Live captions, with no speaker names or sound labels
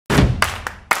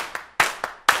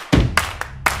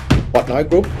Botnoi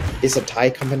Group is a Thai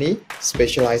company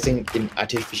specializing in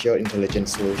artificial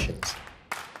intelligence solutions.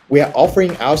 We are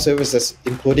offering our services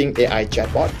including AI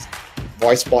chatbots,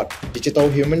 voice bot, digital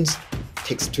humans,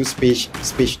 text-to-speech,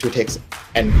 speech-to-text,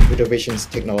 and computer vision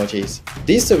technologies.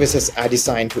 These services are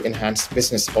designed to enhance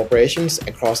business operations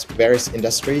across various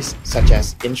industries such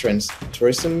as insurance,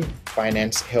 tourism,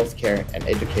 finance, healthcare, and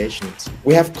education.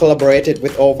 We have collaborated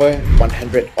with over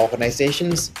 100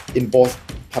 organizations in both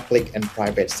public and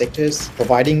private sectors,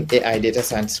 providing AI data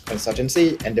science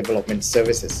consultancy and development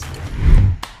services.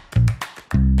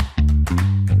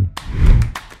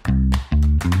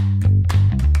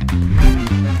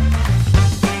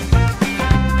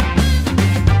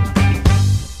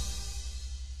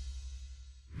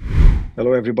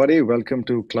 Hello, everybody. Welcome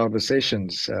to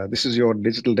Cloudversations. This is your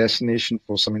digital destination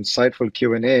for some insightful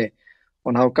Q&A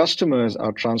on how customers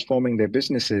are transforming their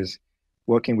businesses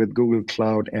working with Google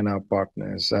Cloud and our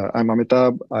partners. I'm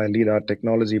Amitabh. I lead our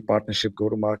technology partnership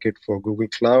go-to-market for Google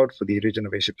Cloud for the region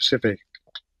of Asia Pacific.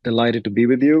 Delighted to be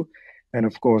with you. And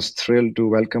of course, thrilled to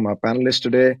welcome our panelists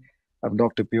today. I have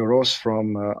Dr. Pioros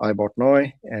from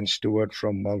Botnoi and Stuart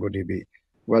from MongoDB.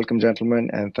 Welcome, gentlemen,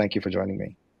 and thank you for joining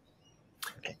me.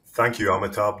 Thank you,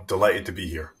 Amitabh. Delighted to be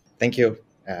here. Thank you.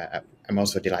 I'm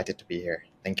also delighted to be here.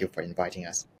 Thank you for inviting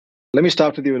us. Let me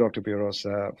start with you, Dr. Pioros.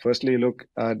 Firstly, look,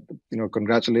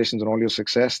 congratulations on all your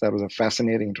success. That was a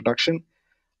fascinating introduction.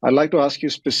 I'd like to ask you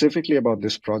specifically about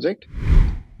this project.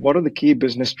 What are the key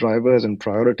business drivers and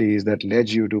priorities that led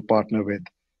you to partner with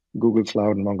Google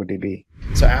Cloud and MongoDB?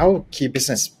 So our key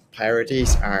business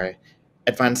priorities are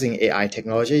advancing AI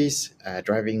technologies,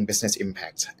 driving business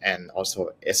impact, and also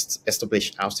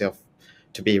establish ourselves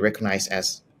to be recognized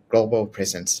as global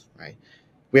presence. Right?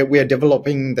 We are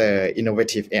developing the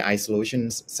innovative AI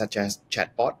solutions such as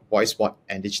chatbot, voice bot,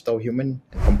 and digital human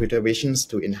and computer visions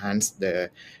to enhance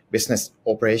the business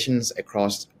operations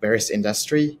across various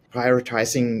industries,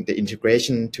 prioritizing the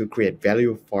integration to create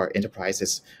value for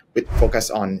enterprises with focus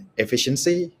on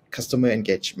efficiency, customer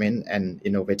engagement, and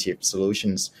innovative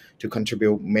solutions to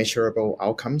contribute measurable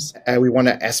outcomes. We want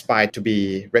to aspire to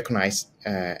be recognized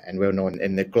and well-known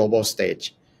in the global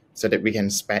stage so that we can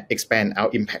expand our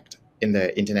impact in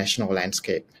the international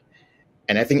landscape.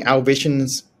 And I think our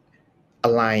visions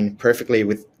align perfectly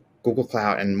with Google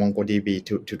Cloud and MongoDB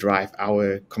to drive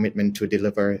our commitment to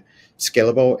deliver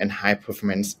scalable and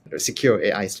high-performance secure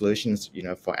AI solutions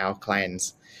for our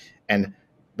clients. And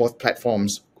both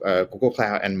platforms, Google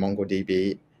Cloud and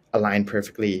MongoDB, align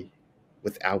perfectly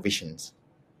with our visions.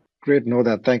 Great, know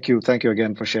that. Thank you. Thank you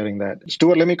again for sharing that.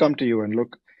 Stuart, let me come to you and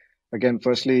look, again,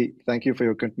 firstly, thank you for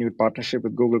your continued partnership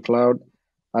with Google Cloud.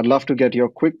 I'd love to get your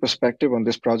quick perspective on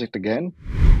this project again.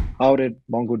 How did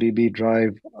MongoDB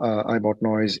drive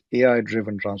Botnoi's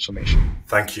AI-driven transformation?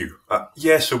 Thank you.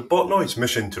 So Botnoi's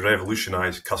mission to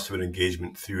revolutionize customer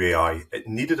engagement through AI, it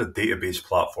needed a database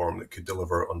platform that could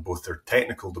deliver on both their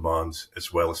technical demands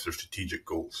as well as their strategic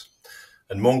goals.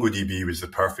 And MongoDB was the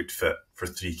perfect fit for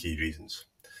three key reasons.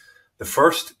 The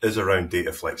first is around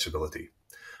data flexibility.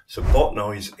 So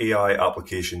Botnoi's AI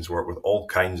applications work with all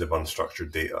kinds of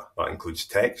unstructured data. That includes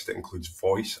text, it includes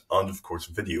voice, and of course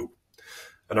video.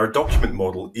 And our document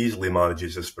model easily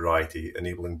manages this variety,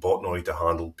 enabling Botnoi to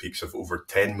handle peaks of over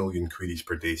 10 million queries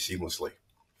per day seamlessly.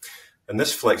 And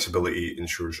this flexibility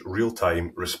ensures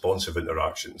real-time responsive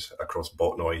interactions across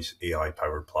Botnoi's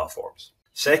AI-powered platforms.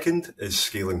 Second is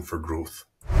scaling for growth.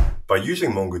 By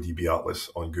using MongoDB Atlas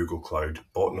on Google Cloud,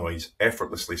 Botnoi's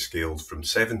effortlessly scaled from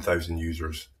 7,000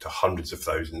 users to hundreds of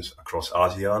thousands across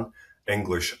ASEAN,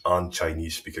 English, and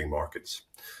Chinese-speaking markets.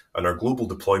 And our global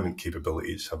deployment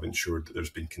capabilities have ensured that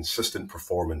there's been consistent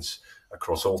performance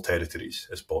across all territories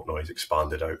as Botnoi has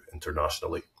expanded out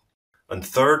internationally. And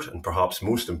third, and perhaps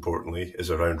most importantly, is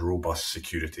around robust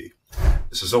security.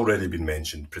 This has already been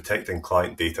mentioned. Protecting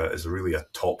client data is really a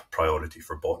top priority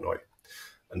for Botnoi.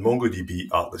 And MongoDB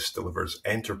Atlas delivers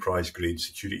enterprise-grade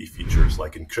security features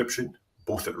like encryption,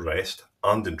 both at rest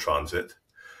and in transit,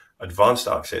 advanced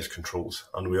access controls,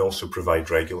 and we also provide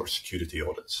regular security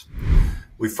audits.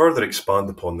 We further expand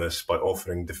upon this by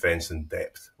offering defense in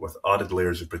depth with added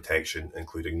layers of protection,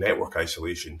 including network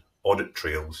isolation, audit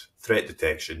trails, threat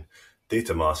detection,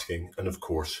 data masking, and of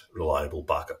course, reliable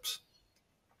backups.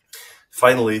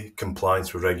 Finally,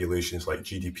 compliance with regulations like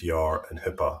GDPR and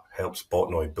HIPAA helps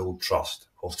Botnoi build trust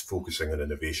whilst focusing on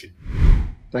innovation.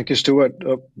 Thank you, Stuart.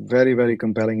 Very, very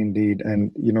compelling indeed.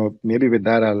 And, maybe with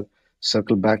that, I'll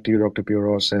circle back to you, Dr.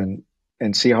 Pioros,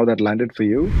 and see how that landed for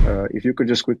you. If you could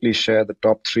just quickly share the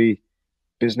top 3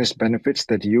 business benefits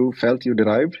that you felt you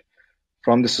derived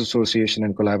from this association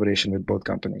and collaboration with both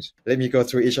companies. Let me go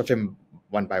through each of them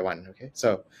one by one. Okay,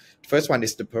 so first one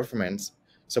is the performance.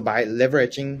 So by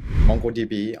leveraging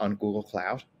MongoDB on Google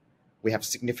Cloud, we have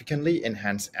significantly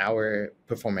enhanced our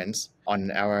performance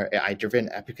on our AI-driven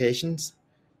applications.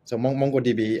 So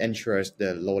MongoDB ensures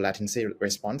the low latency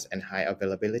response and high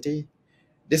availability.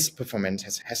 This performance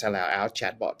has allowed our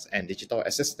chatbots and digital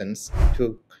assistants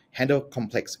to handle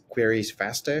complex queries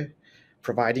faster,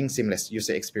 providing seamless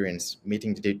user experience,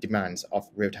 meeting the demands of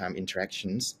real-time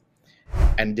interactions.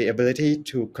 And the ability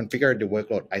to configure the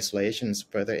workload isolations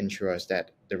further ensures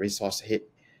that the resource hit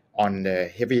on the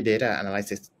heavy data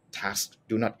analysis tasks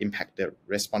do not impact the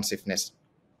responsiveness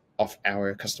of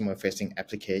our customer-facing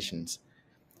applications.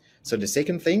 So the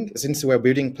second thing, since we're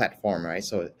building platform, right?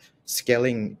 So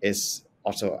scaling is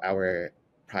also our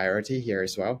priority here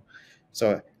as well.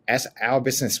 So as our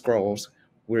business grows,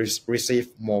 we receive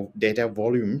more data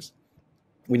volumes.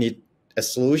 We need a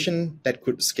solution that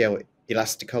could scale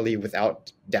elastically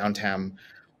without downtime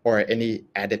or any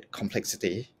added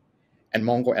complexity. And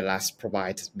Mongo at last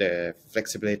provides the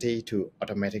flexibility to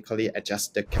automatically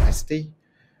adjust the capacity,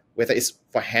 whether it's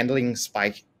for handling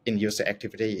spike in user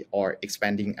activity or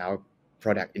expanding our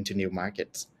product into new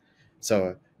markets.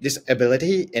 So this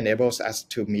ability enables us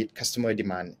to meet customer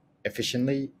demand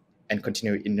efficiently and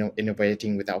continue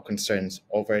innovating without concerns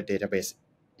over database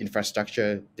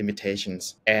infrastructure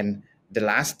limitations. And the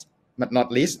last but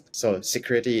not least, so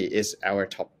security is our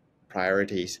top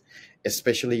priorities,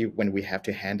 especially when we have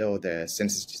to handle the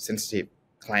sensitive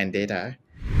client data.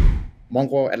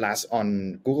 Mongo Atlas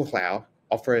on Google Cloud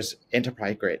offers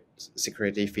enterprise-grade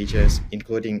security features,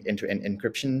 including end-to-end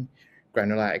encryption,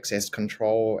 granular access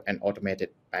control, and automated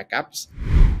backups.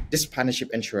 This partnership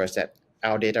ensures that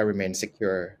our data remains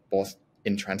secure both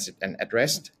in transit and at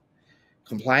rest,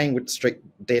 complying with strict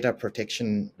data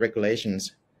protection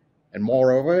regulations. And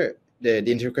moreover, the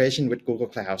integration with Google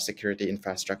Cloud security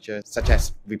infrastructure, such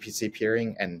as VPC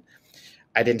peering and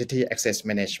identity access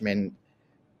management,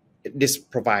 this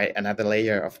provides another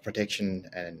layer of protection,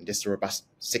 and this robust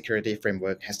security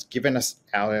framework has given us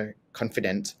our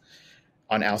confidence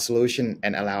on our solution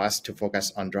and allow us to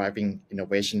focus on driving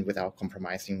innovation without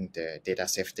compromising the data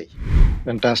safety.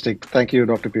 Fantastic. Thank you,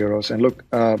 Dr. Piros. And look,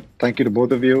 thank you to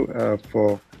both of you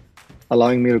for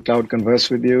allowing me to cloud converse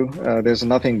with you. There's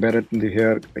nothing better than to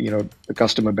hear, the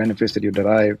customer benefits that you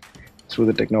derive through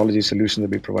the technology solution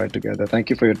that we provide together. Thank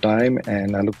you for your time,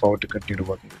 and I look forward to continue to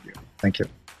working with you. Thank you.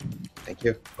 Thank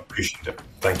you. Appreciate it.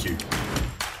 Thank you.